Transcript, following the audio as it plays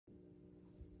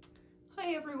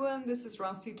Hi everyone, this is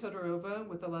Rossi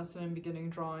with a lesson in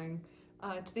beginning drawing.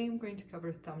 Today I'm going to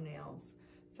cover thumbnails.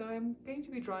 So I'm going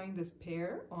to be drawing this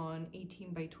pear on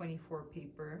 18 by 24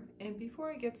 paper, and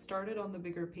before I get started on the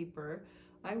bigger paper,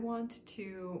 I want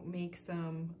to make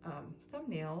some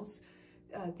thumbnails,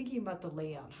 thinking about the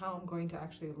layout, how I'm going to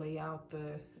actually lay out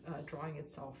the drawing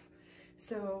itself.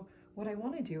 So what I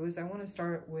want to do is I want to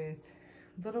start with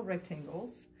little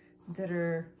rectangles that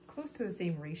are close to the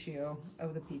same ratio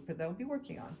of the paper that I'll be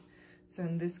working on. So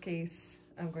in this case,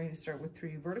 I'm going to start with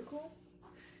 3 vertical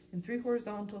and 3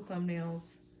 horizontal thumbnails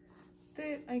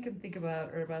that I can think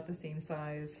about are about the same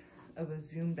size of a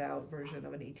zoomed out version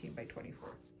of an 18 by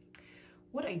 24.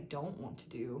 What I don't want to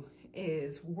do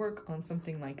is work on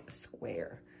something like a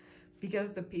square,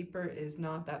 because the paper is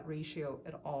not that ratio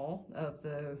at all of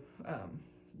the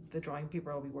drawing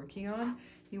paper I'll be working on.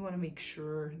 You want to make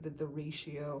sure that the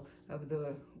ratio of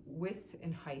the width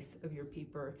and height of your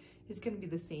paper is going to be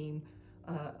the same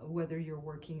whether you're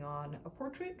working on a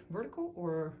portrait vertical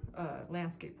or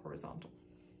landscape horizontal.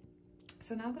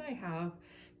 So now that I have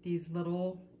these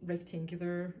little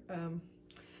rectangular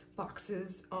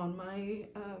boxes on my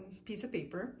piece of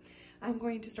paper, I'm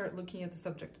going to start looking at the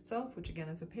subject itself, which again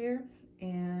is a pear,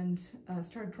 and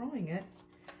start drawing it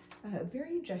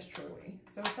very gesturally.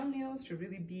 So thumbnails should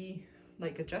really be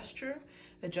like a gesture.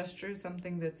 A gesture is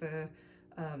something that's a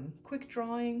quick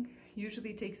drawing,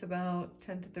 usually takes about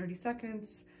 10 to 30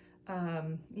 seconds.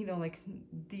 You know, like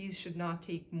these should not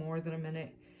take more than a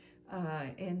minute.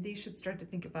 And they should start to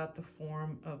think about the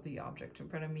form of the object in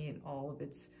front of me and all of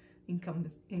its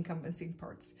encompassing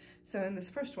parts. So in this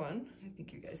first one, I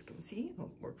think you guys can see,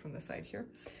 I'll work from the side here.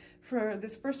 For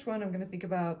this first one, I'm going to think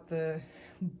about the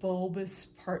bulbous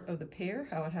part of the pear,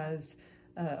 how it has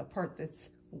a part that's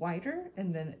wider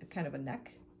and then kind of a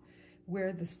neck,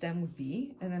 where the stem would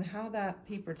be, and then how that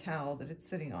paper towel that it's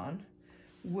sitting on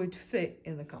would fit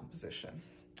in the composition.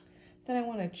 Then I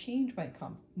want to change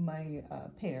my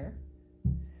pear,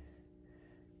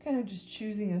 kind of just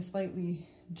choosing a slightly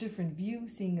different view,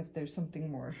 seeing if there's something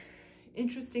more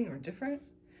interesting or different.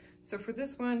 So for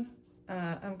this one,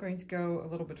 I'm going to go a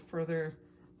little bit further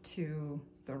to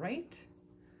the right,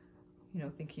 you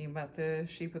know, thinking about the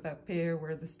shape of that pear,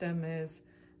 where the stem is,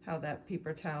 how that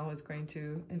paper towel is going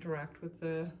to interact with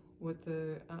the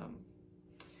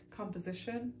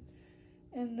composition.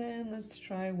 And then let's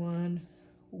try one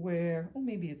where, oh,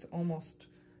 maybe it's almost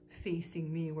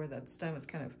facing me, where that stem is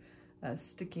kind of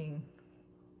sticking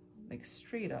like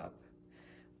straight up,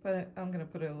 but I'm gonna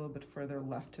put it a little bit further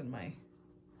left in my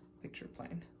picture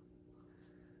plane.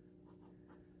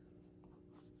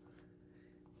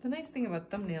 The nice thing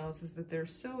about thumbnails is that they're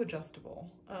so adjustable.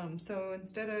 So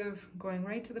instead of going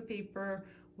right to the paper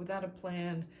without a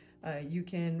plan, you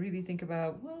can really think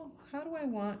about, well, how do I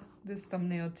want this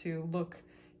thumbnail to look?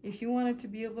 If you want it to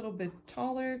be a little bit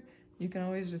taller, you can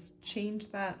always just change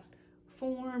that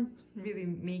form, really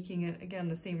making it, again,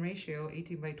 the same ratio,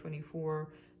 18 by 24.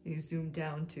 You zoom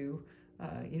down to,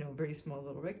 you know, very small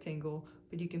little rectangle,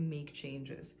 but you can make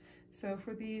changes. So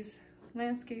for these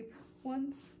landscape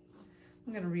ones,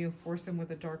 I'm going to reinforce them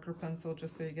with a darker pencil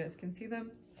just so you guys can see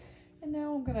them. And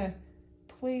now I'm going to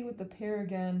play with the pear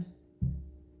again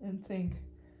and think,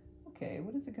 okay,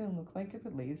 what is it going to look like if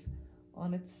it lays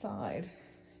on its side?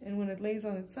 And when it lays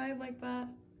on its side like that,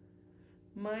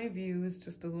 my view is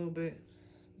just a little bit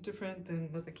different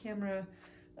than what the camera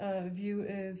view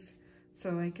is.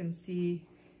 So I can see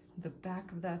the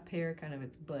back of that pear, kind of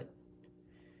its butt,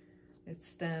 its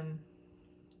stem,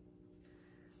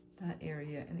 that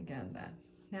area, and again, that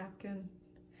napkin.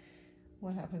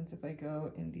 What happens if I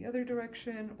go in the other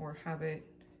direction or have it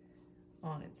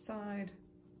on its side,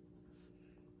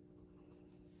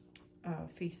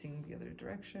 facing the other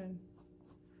direction?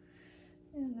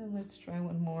 And then let's try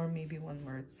one more, maybe one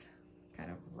where it's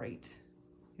kind of right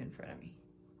in front of me.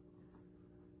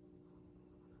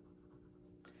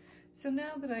 So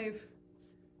now that I've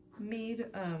made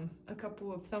a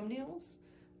couple of thumbnails,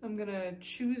 I'm gonna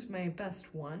choose my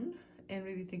best one and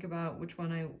really think about which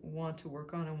one I want to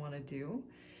work on and want to do.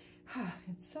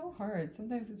 It's so hard.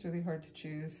 Sometimes it's really hard to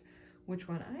choose which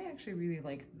one. I actually really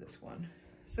like this one.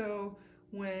 So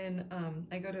when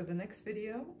I go to the next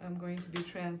video, I'm going to be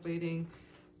translating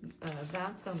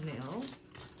that thumbnail.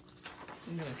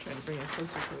 I'm gonna try to bring it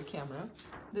closer to the camera.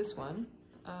 This one,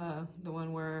 the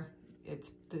one where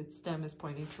the stem is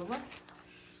pointing to the left,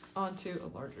 onto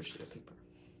a larger sheet of paper.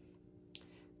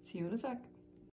 See you in a sec.